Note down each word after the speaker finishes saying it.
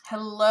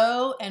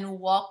Hello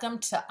and welcome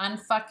to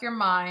Unfuck Your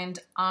Mind.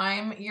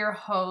 I'm your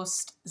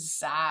host,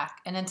 Zach.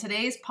 And in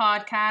today's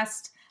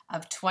podcast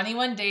of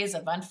 21 Days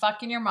of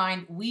Unfucking Your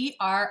Mind, we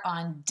are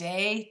on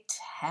day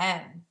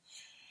 10.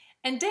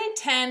 And day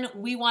 10,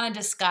 we want to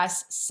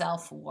discuss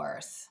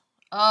self-worth.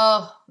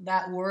 Oh,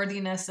 that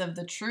worthiness of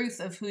the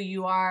truth of who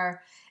you are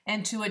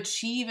and to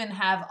achieve and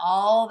have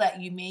all that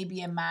you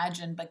maybe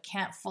imagine but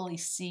can't fully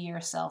see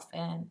yourself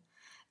in.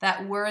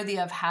 That worthy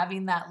of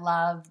having that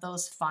love,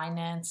 those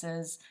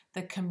finances,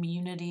 the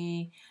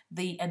community,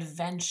 the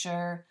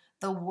adventure,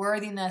 the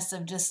worthiness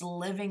of just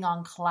living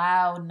on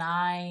cloud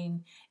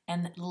nine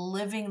and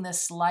living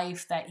this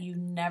life that you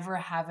never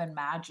have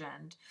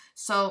imagined.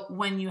 So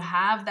when you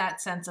have that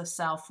sense of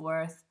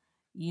self-worth,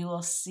 you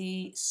will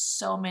see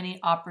so many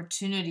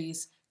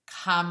opportunities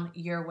come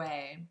your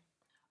way.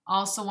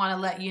 Also want to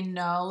let you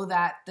know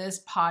that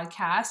this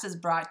podcast is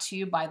brought to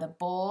you by the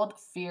Bold,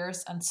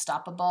 Fierce,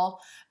 Unstoppable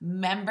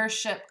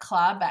membership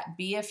club at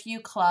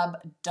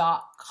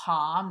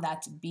bfuclub.com.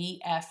 That's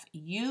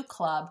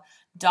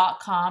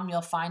bfuclub.com.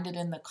 You'll find it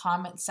in the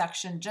comment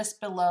section just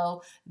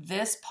below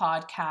this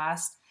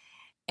podcast.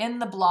 In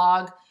the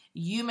blog,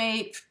 you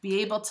may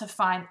be able to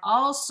find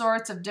all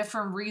sorts of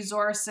different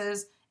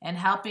resources and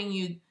helping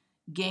you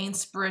gain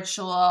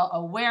spiritual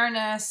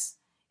awareness,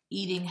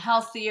 eating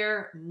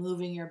healthier,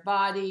 moving your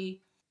body,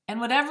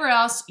 and whatever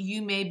else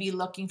you may be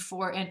looking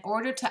for in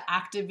order to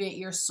activate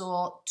your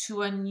soul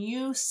to a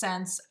new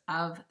sense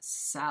of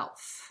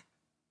self.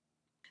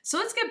 So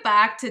let's get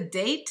back to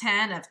day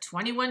 10 of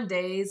 21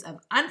 days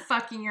of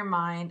unfucking your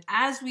mind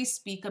as we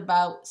speak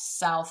about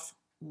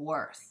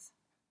self-worth.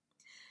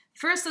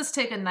 First, let's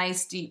take a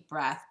nice deep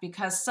breath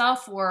because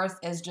self-worth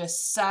is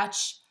just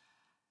such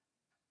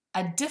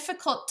a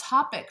difficult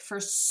topic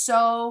for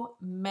so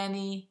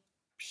many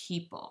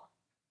people.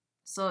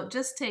 So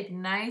just take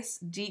nice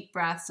deep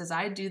breaths as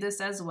I do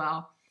this as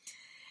well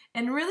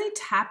and really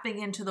tapping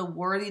into the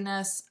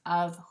worthiness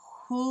of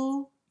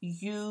who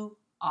you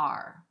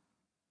are,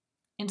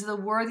 into the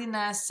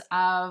worthiness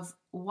of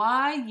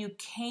why you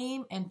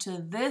came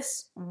into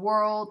this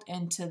world,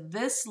 into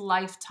this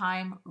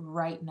lifetime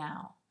right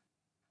now.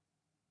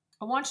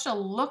 I want you to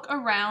look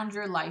around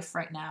your life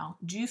right now.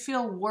 Do you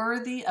feel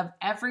worthy of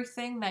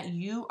everything that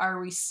you are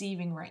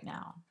receiving right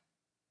now?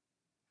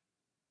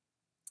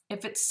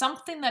 If it's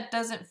something that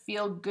doesn't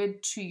feel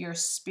good to your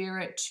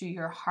spirit, to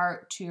your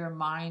heart, to your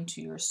mind,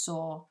 to your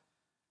soul,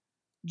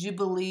 do you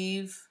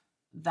believe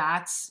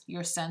that's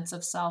your sense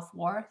of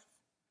self-worth?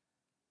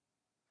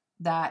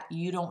 That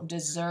you don't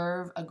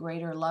deserve a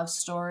greater love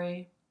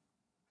story,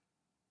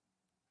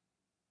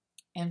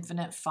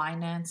 infinite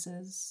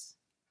finances?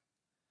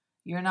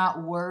 You're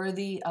not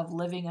worthy of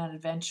living an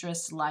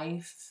adventurous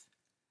life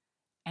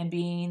and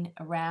being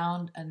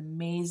around an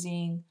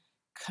amazing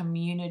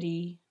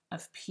community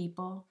of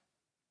people?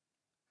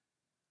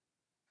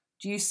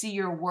 Do you see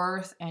your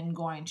worth in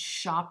going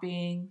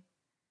shopping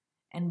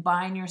and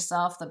buying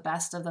yourself the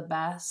best of the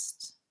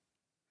best?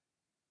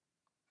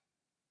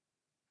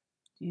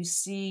 Do you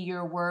see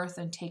your worth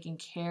in taking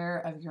care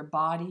of your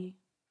body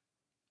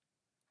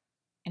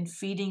and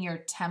feeding your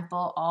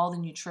temple all the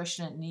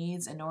nutrition it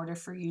needs in order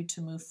for you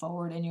to move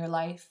forward in your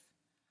life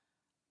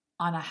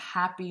on a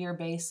happier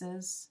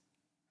basis?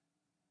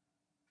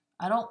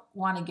 I don't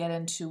want to get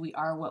into we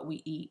are what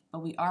we eat,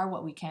 but we are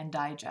what we can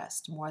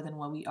digest more than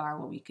what we are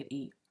what we could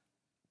eat.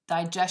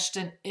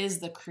 Digestion is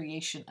the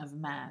creation of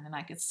man. And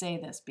I could say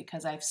this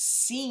because I've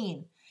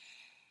seen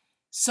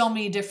so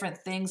many different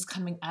things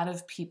coming out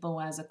of people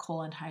as a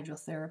colon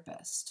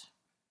hydrotherapist.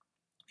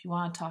 If you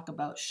want to talk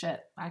about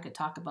shit, I could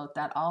talk about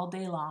that all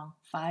day long.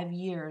 5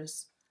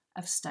 years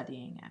of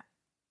studying it.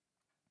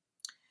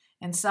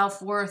 And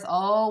self-worth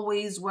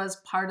always was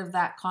part of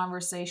that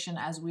conversation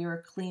as we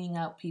were cleaning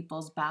out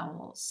people's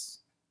bowels.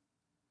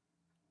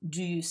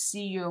 Do you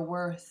see your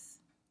worth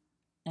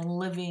in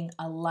living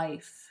a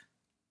life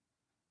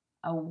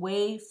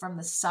away from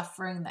the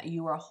suffering that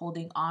you are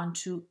holding on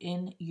to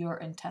in your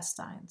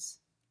intestines?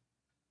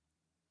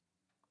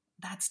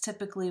 That's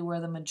typically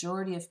where the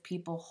majority of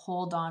people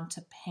hold on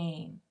to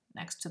pain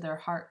next to their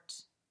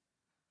heart,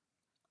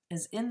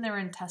 is in their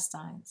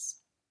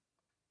intestines.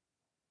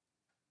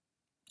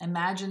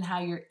 Imagine how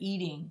you're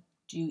eating.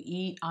 Do you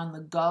eat on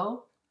the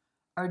go?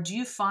 Or do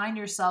you find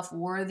yourself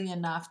worthy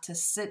enough to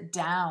sit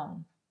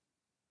down,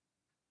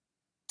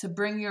 to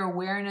bring your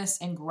awareness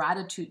and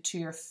gratitude to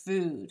your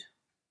food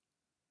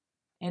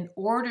in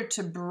order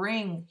to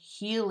bring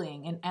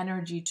healing and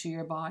energy to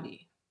your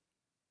body?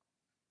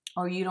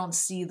 Or you don't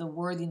see the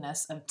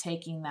worthiness of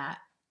taking that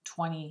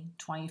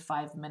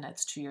 20-25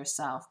 minutes to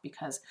yourself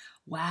because,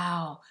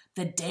 wow,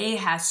 the day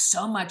has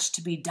so much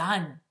to be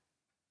done.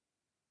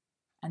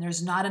 And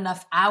there's not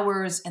enough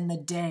hours in the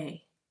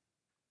day.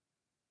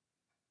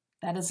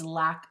 That is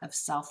lack of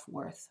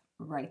self-worth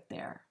right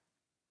there.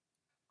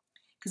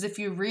 Because if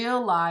you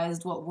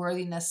realized what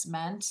worthiness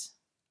meant,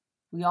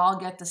 we all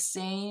get the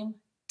same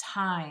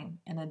time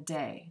in a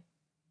day.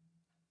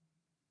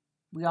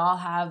 We all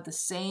have the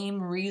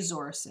same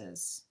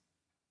resources.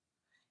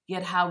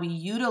 Yet how we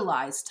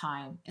utilize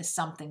time is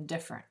something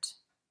different.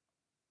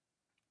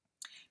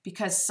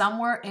 Because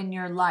somewhere in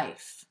your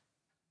life,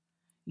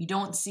 you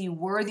don't see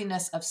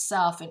worthiness of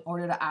self in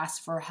order to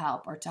ask for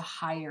help or to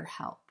hire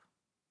help.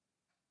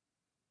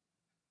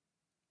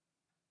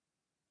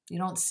 You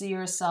don't see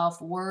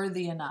yourself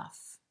worthy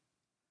enough.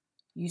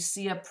 You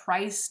see a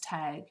price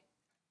tag.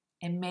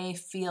 It may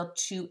feel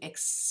too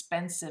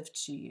expensive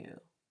to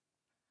you.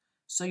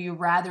 So you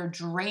rather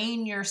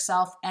drain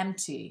yourself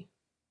empty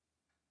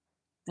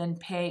than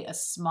pay a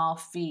small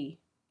fee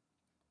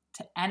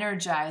to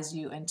energize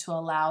you and to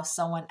allow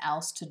someone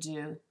else to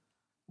do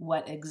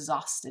what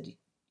exhausted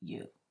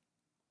you.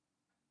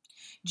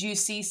 Do you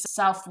see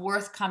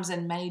self-worth comes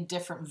in many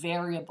different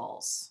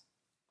variables?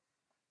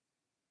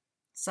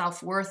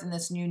 Self-worth in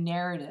this new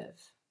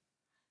narrative.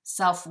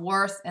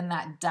 Self-worth in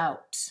that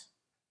doubt.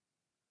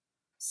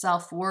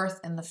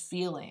 Self-worth in the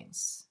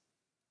feelings.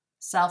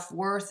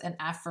 Self-worth and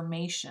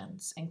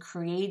affirmations, and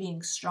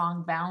creating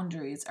strong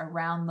boundaries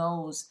around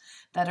those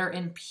that are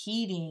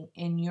impeding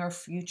in your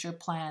future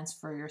plans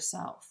for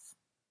yourself.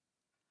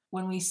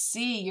 When we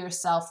see your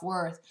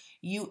self-worth,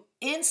 you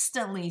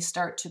instantly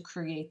start to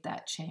create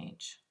that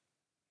change.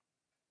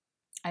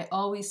 I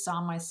always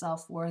saw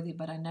myself worthy,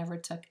 but I never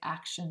took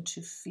action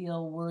to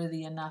feel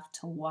worthy enough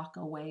to walk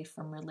away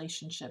from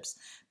relationships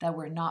that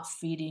were not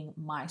feeding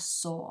my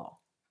soul.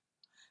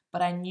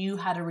 But I knew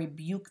how to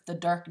rebuke the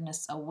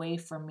darkness away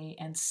from me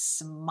and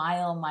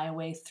smile my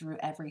way through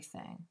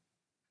everything.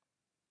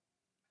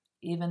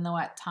 Even though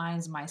at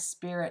times my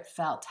spirit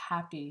felt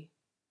happy,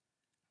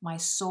 my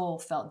soul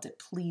felt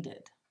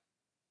depleted.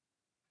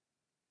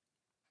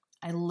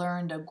 I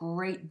learned a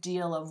great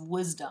deal of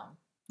wisdom.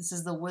 This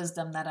is the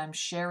wisdom that I'm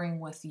sharing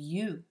with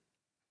you,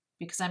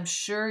 because I'm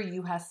sure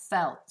you have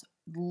felt,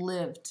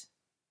 lived,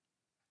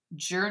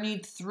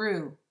 journeyed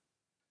through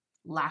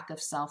lack of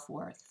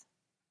self-worth.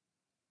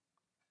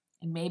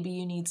 And maybe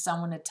you need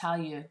someone to tell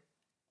you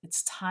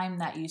it's time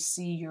that you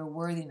see your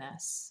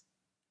worthiness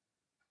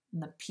in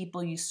the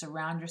people you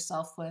surround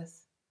yourself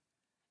with,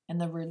 in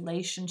the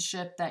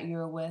relationship that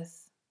you're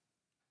with,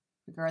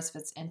 regardless if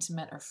it's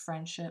intimate or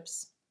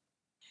friendships,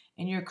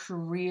 in your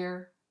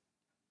career,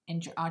 in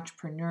your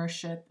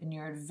entrepreneurship, in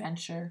your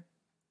adventure,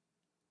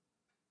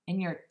 in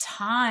your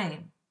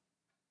time.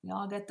 We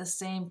all get the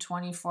same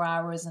 24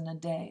 hours in a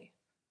day.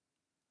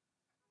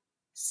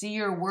 See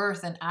your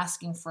worth in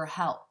asking for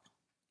help.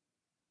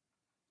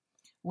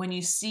 When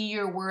you see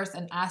your worth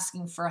in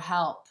asking for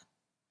help,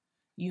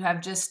 you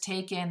have just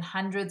taken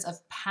hundreds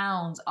of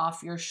pounds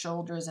off your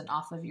shoulders and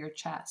off of your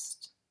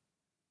chest.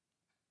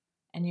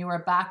 And you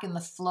are back in the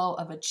flow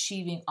of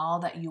achieving all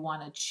that you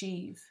want to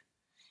achieve.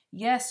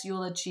 Yes,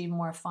 you'll achieve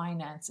more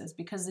finances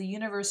because the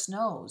universe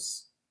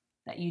knows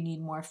that you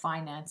need more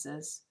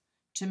finances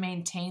to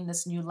maintain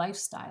this new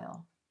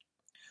lifestyle.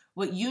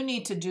 What you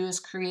need to do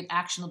is create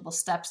actionable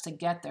steps to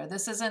get there.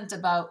 This isn't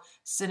about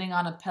sitting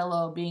on a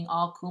pillow, being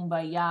all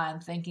kumbaya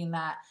and thinking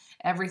that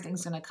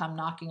everything's going to come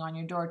knocking on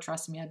your door.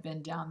 Trust me, I've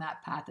been down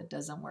that path. It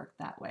doesn't work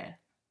that way.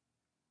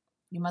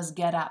 You must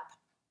get up.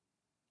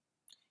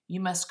 You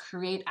must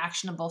create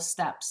actionable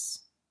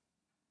steps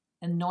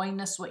and knowing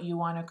this what you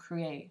want to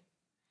create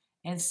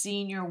and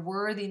seeing your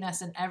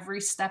worthiness in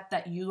every step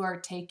that you are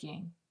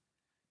taking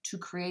to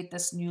create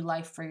this new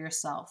life for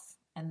yourself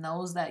and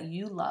those that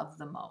you love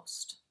the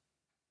most.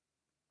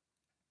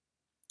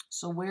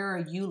 So where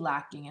are you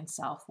lacking in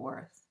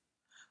self-worth?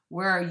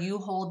 Where are you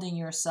holding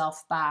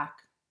yourself back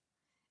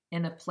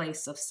in a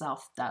place of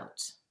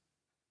self-doubt?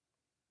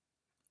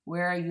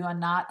 Where are you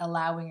not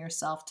allowing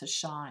yourself to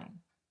shine?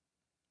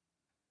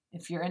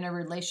 If you're in a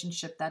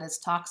relationship that is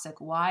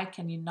toxic, why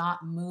can you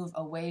not move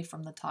away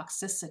from the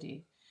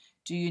toxicity?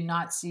 Do you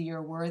not see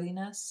your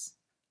worthiness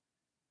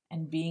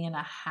and being in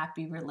a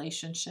happy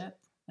relationship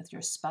with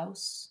your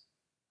spouse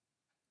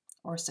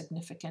or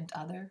significant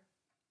other?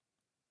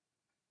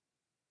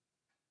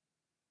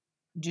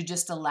 Do you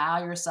just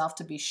allow yourself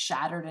to be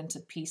shattered into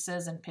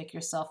pieces and pick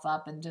yourself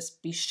up and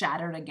just be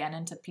shattered again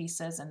into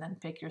pieces and then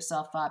pick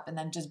yourself up and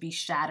then just be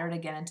shattered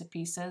again into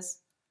pieces?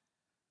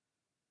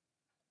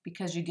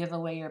 Because you give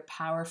away your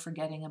power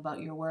forgetting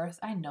about your worth.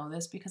 I know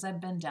this because I've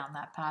been down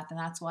that path and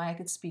that's why I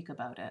could speak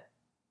about it.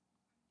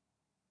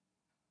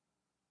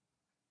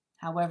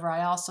 However,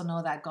 I also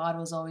know that God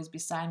was always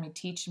beside me,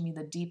 teaching me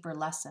the deeper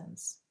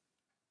lessons,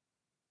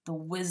 the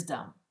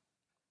wisdom,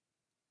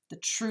 the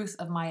truth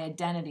of my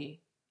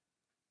identity,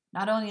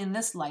 not only in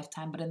this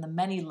lifetime, but in the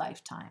many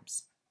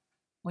lifetimes.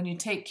 When you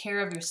take care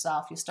of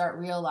yourself, you start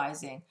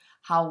realizing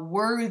how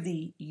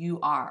worthy you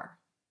are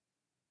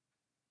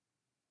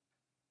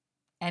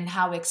and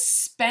how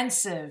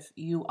expensive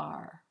you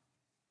are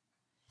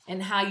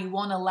and how you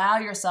won't allow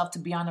yourself to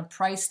be on a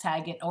price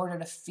tag in order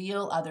to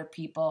feel other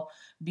people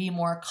be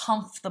more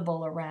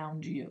comfortable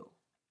around you.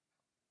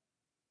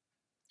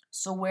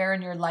 So where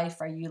in your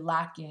life are you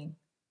lacking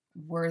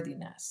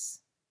worthiness?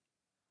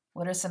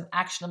 What are some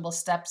actionable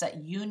steps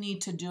that you need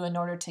to do in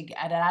order to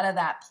get out of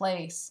that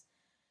place,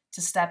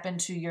 to step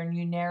into your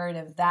new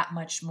narrative that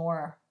much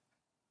more,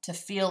 to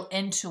feel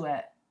into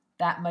it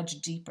that much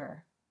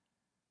deeper,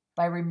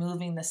 by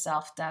removing the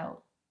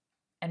self-doubt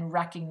and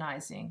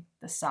recognizing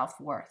the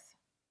self-worth.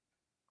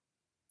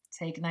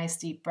 Take nice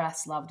deep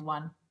breaths, loved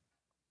one.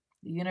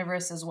 The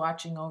universe is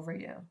watching over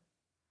you,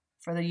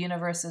 for the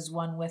universe is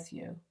one with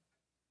you.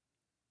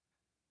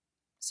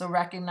 So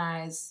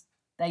recognize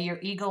that your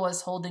ego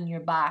is holding you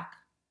back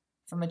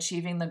from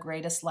achieving the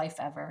greatest life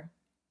ever,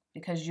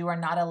 because you are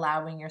not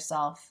allowing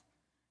yourself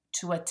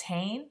to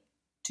attain,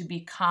 to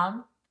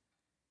become,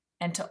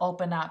 and to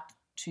open up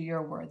to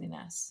your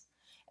worthiness.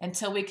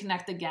 Until we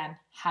connect again,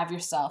 have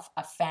yourself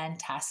a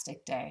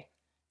fantastic day.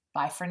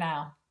 Bye for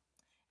now.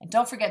 And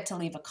don't forget to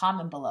leave a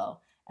comment below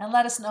and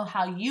let us know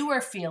how you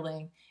are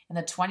feeling in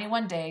the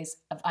 21 days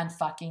of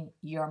unfucking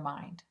your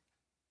mind.